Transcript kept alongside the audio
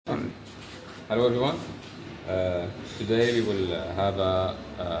Hello everyone. Today we will have a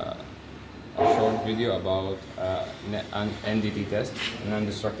short video about an NDT test,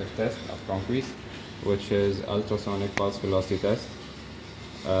 non-destructive test of concrete, which is ultrasonic pulse velocity test.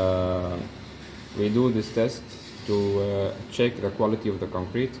 We do this test to check the quality of the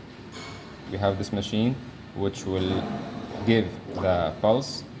concrete. We have this machine which will give the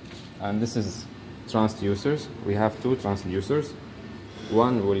pulse, and this is transducers. We have two transducers.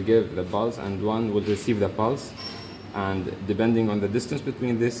 One will give the pulse and one will receive the pulse, and depending on the distance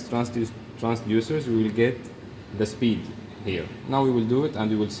between these transducers we will get the speed here. Now we will do it and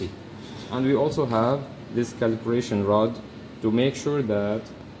we will see. And we also have this calibration rod to make sure that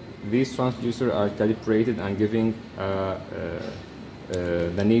these transducers are calibrated and giving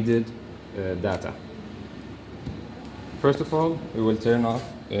the needed data. First of all, we will turn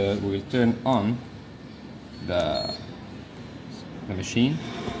on the machine.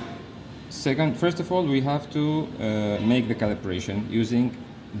 First of all, we have to make the calibration using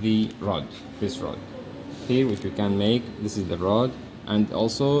the rod, this rod. Here, which we can make, this is the rod, and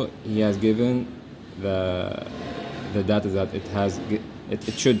also he has given the data that it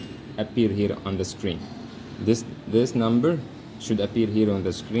should appear here on the screen. This number should appear here on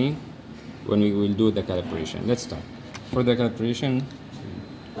the screen when we will do the calibration. Let's start. For the calibration,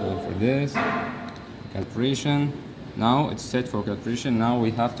 for this calibration. Now it's set for calibration. Now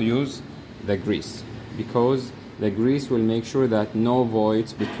we have to use the grease, because the grease will make sure that no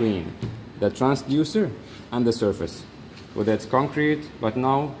voids between the transducer and the surface, whether it's concrete, but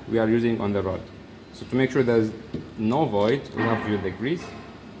now we are using on the rod. So to make sure there's no void, we have to use the grease.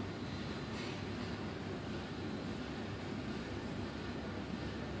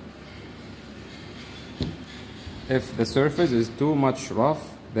 If the surface is too much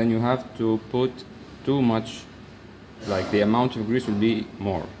rough, then you have to put too much, like the amount of grease will be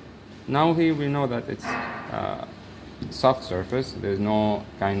more. Now here we know that it's a soft surface, there's no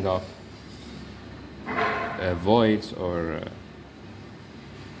kind of voids, or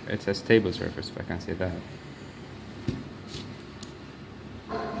it's a stable surface, if I can say that.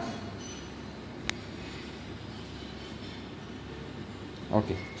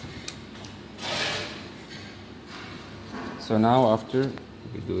 Okay. So now after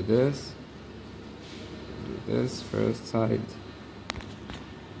we do this first side,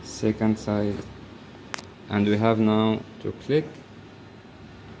 second side, and we have now to click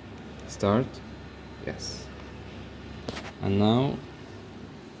start. Yes. And now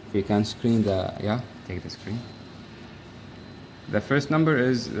we can screen take the screen. The first number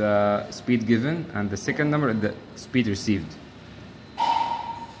is the speed given, and the second number is the speed received.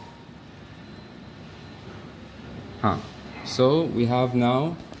 So we have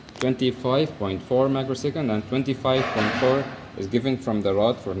now 25.4 microsecond, and 25.4 is given from the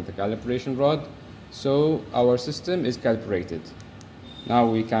rod, from the calibration rod. So our system is calibrated. Now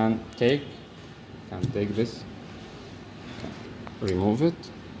we can take this, remove it,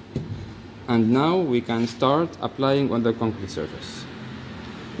 and now we can start applying on the concrete surface.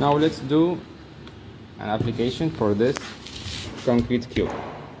 Now let's do an application for this concrete cube.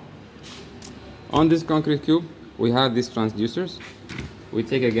 On this concrete cube we have these transducers. We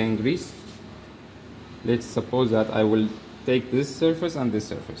take again grease. Let's suppose that I will take this surface and this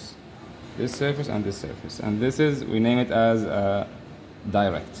surface, this surface and this surface, and this is, we name it as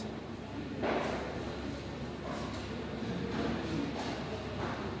direct.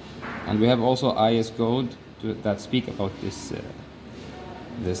 And we have also IS code that speak about this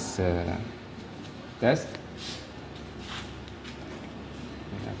test.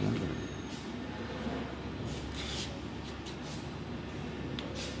 We have number.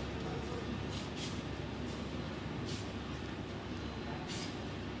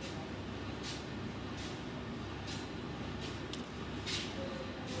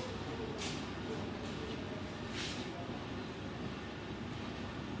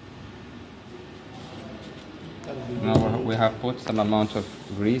 Now we have put some amount of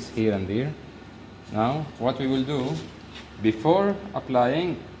grease here and there. Now what we will do, before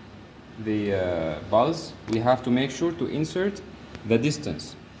applying the pulse, we have to make sure to insert the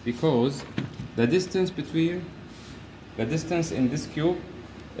distance, because the distance in this cube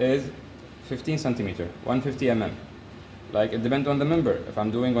is 15 centimeter, 150 mm. Like, it depends on the member. If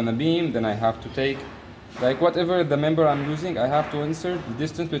I'm doing on a beam, then I have to take, like, whatever the member I'm using, I have to insert the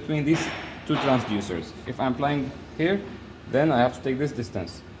distance between these two transducers. If I'm applying here, then I have to take this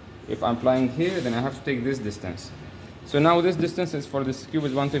distance. If I'm applying here, then I have to take this distance. So now this distance is for this cube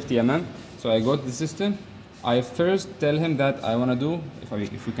is 150 mm. So I got the system. I first tell him that I want to do,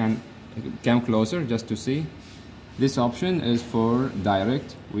 if we can come closer just to see. This option is for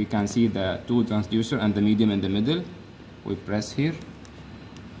direct. We can see the two transducer and the medium in the middle. We press here.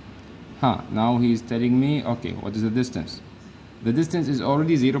 Now he's telling me, okay, what is the distance? The distance is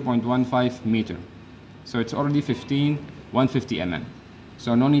already 0.15 meter. So it's already 150 mm.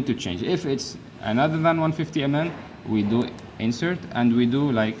 So no need to change. If it's another than 150 mm, we do insert, and we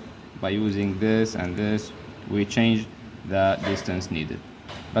do like by using this and this, we change the distance needed.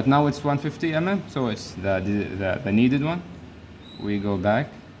 But now it's 150 mm, so it's the needed one. We go back,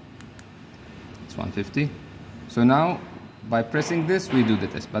 it's 150. So now by pressing this, we do the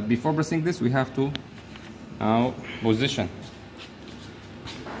test. But before pressing this, we have to now position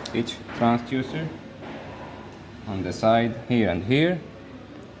each transducer on the side here and here.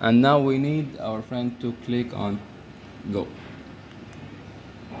 And now we need our friend to click on go.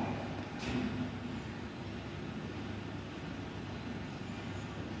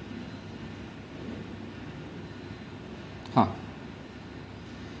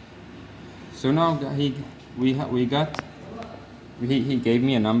 So now he gave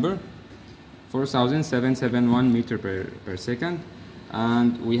me a number, 4,771 meter per second,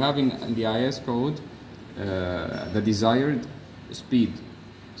 and we have in the IS code the desired speed.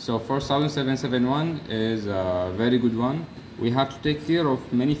 So 4,771 is a very good one. We have to take care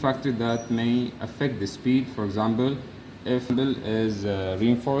of many factors that may affect the speed. For example, if the cable is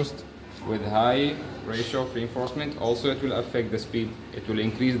reinforced with high ratio of reinforcement, also it will affect the speed, it will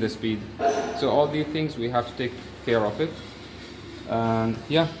increase the speed. So all these things we have to take care of it. And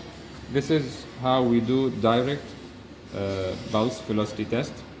yeah, this is how we do direct pulse velocity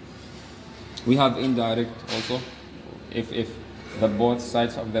test. We have indirect also, if the both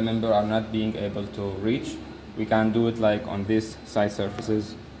sides of the member are not being able to reach, we can do it like on these side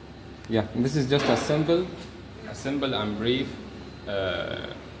surfaces. Yeah, this is just a simple and brief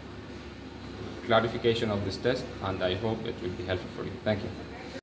clarification of this test, and I hope it will be helpful for you. Thank you.